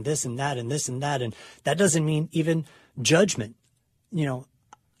excuses and this and that and this and that. And that doesn't mean even judgment. You know,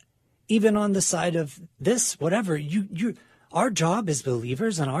 even on the side of this, whatever, our job as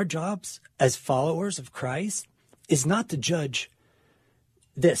believers and our jobs as followers of Christ is not to judge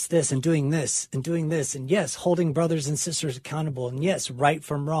this, and doing this, and doing this. And yes, holding brothers and sisters accountable. And yes, right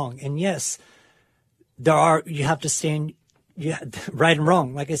from wrong. And yes, you have to stand right and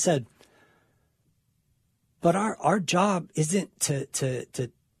wrong, like I said. But our job isn't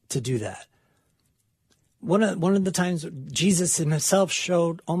to do that. One of the times Jesus himself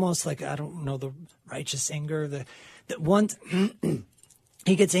showed almost like, I don't know, the righteous anger, that one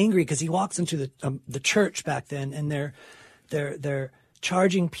he gets angry because he walks into the church back then, and they're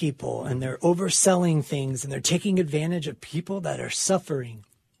charging people, and they're overselling things, and they're taking advantage of people that are suffering.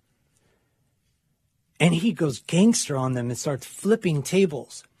 And he goes gangster on them and starts flipping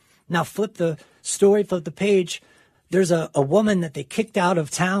tables. Now flip the story, flip the page. There's a woman that they kicked out of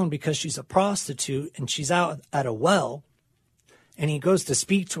town because she's a prostitute, and she's out at a well. And he goes to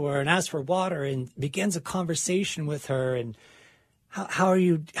speak to her and ask for water and begins a conversation with her. And how are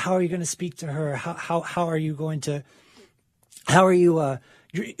you going to speak to her? How are you going to,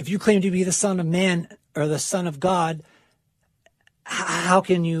 if you claim to be the Son of Man or the Son of God, how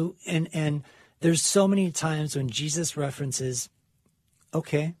can you, and there's so many times when Jesus references,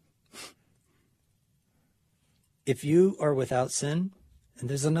 okay, if you are without sin, and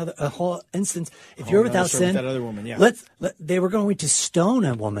there's a whole instance, if you're without sin, that other woman, yeah. They were going to stone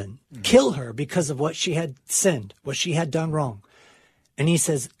a woman, kill her because of what she had sinned, what she had done wrong. And he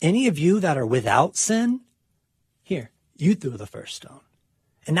says, any of you that are without sin, here, you threw the first stone.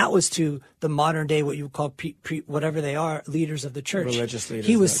 And that was to the modern day, what you would call whatever they are, leaders of the church. Religious leaders.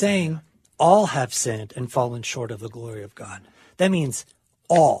 He was saying, all have sinned and fallen short of the glory of God. That means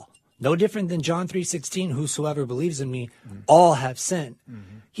all. No different than John 3:16, whosoever believes in me, all have sinned.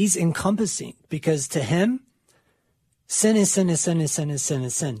 Mm-hmm. He's encompassing, because to him, sin is sin is sin is sin is sin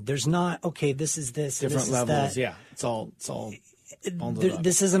is sin. There's not, okay, this is this. Different this levels, is that. yeah. It's all bundled up.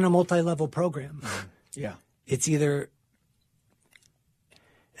 This isn't a multi-level program. Mm-hmm. Yeah. It's either,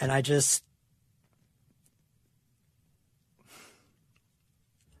 and I just,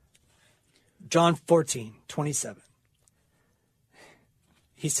 John 14:27.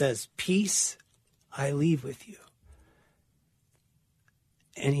 He says, peace I leave with you.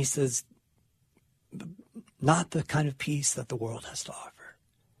 And he says, not the kind of peace that the world has to offer.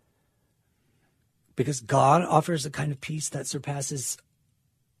 Because God offers a kind of peace that surpasses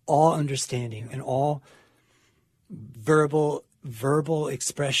all understanding and all verbal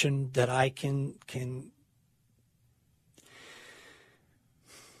expression that I can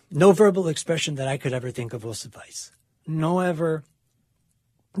no verbal expression that I could ever think of will suffice. No ever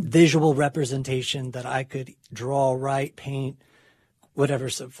visual representation that I could draw, write, paint, whatever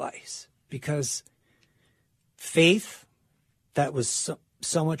suffice. Because faith that was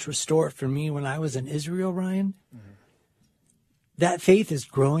so much restored for me when I was in Israel, Ryan, that faith is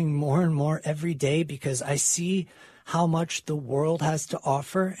growing more and more every day, because I see how much the world has to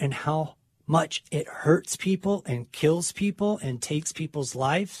offer and how much it hurts people and kills people and takes people's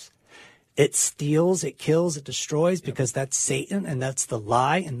lives. It steals, it kills, it destroys, because that's Satan, and that's the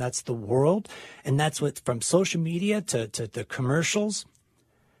lie, and that's the world. And that's what, from social media to the commercials.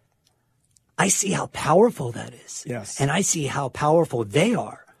 I see how powerful that is. Yes. And I see how powerful they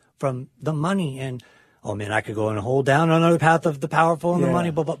are, from the money. And, oh man, I could go and hold down another path of the powerful and the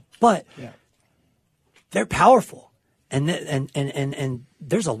money, but they're powerful. And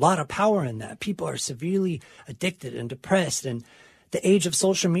there's a lot of power in that. People are severely addicted and depressed, and the age of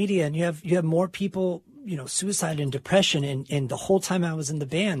social media, and you have more people, suicide and depression. And the whole time I was in the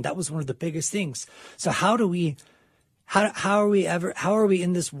band, that was one of the biggest things. So how are we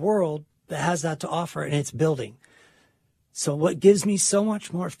in this world that has that to offer, and it's building? So what gives me so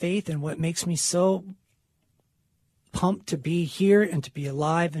much more faith, and what makes me so pumped to be here and to be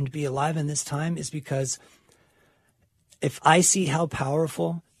alive in this time, is because if I see how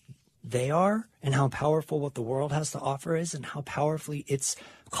powerful they are, and how powerful what the world has to offer is, and how powerfully it's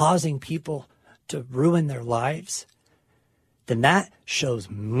causing people to ruin their lives, then that shows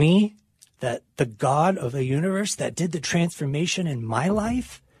me that the God of the universe that did the transformation in my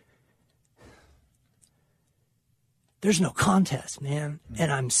life, there's no contest, man.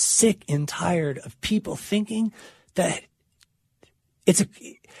 And I'm sick and tired of people thinking that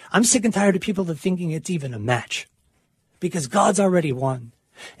I'm sick and tired of people that thinking it's even a match, because God's already won.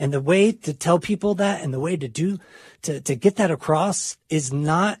 And the way to tell people that, and the way to get that across, is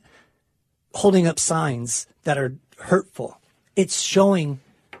not holding up signs that are hurtful. It's showing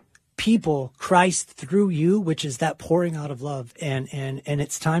people Christ through you, which is that pouring out of love. And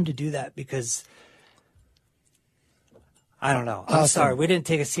it's time to do that, because I don't know. I'm sorry. We didn't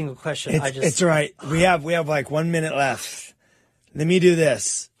take a single question. It's all right. We have like 1 minute left. Let me do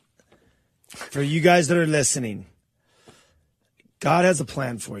this. For you guys that are listening, God has a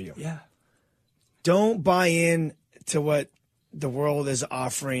plan for you. Yeah. Don't buy in to what the world is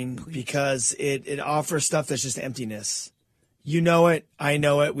offering because it offers stuff that's just emptiness. You know it. I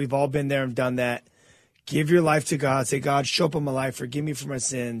know it. We've all been there and done that. Give your life to God. Say, God, show up in my life. Forgive me for my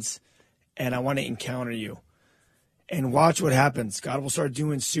sins. And I want to encounter you. And watch what happens. God will start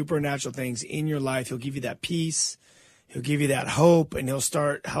doing supernatural things in your life. He'll give you that peace. He'll give you that hope. And he'll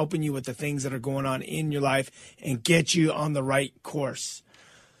start helping you with the things that are going on in your life and get you on the right course.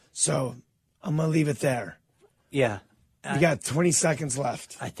 So I'm going to leave it there. Yeah. You got 20 seconds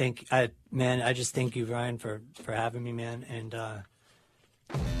left. I just thank you, Ryan, for having me, man. And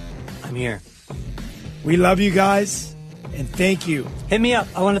I'm here. We love you guys, and thank you. Hit me up.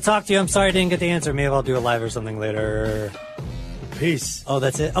 I want to talk to you. I'm sorry I didn't get the answer. Maybe I'll do a live or something later. Peace. Oh,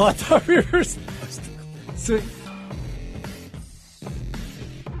 that's it? Oh, I thought we were... Sweet.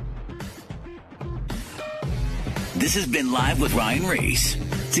 This has been Live with Ryan Reese.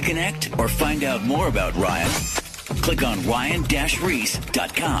 To connect or find out more about Ryan, click on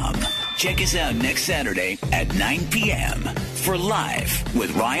ryan-reese.com. Check us out next Saturday at 9 p.m. for Live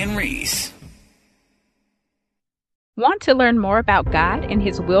with Ryan Reese. Want to learn more about God and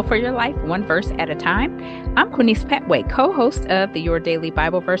His will for your life, one verse at a time? I'm Quinice Petway, co-host of the Your Daily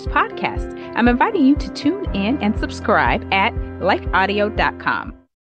Bible Verse podcast. I'm inviting you to tune in and subscribe at lifeaudio.com.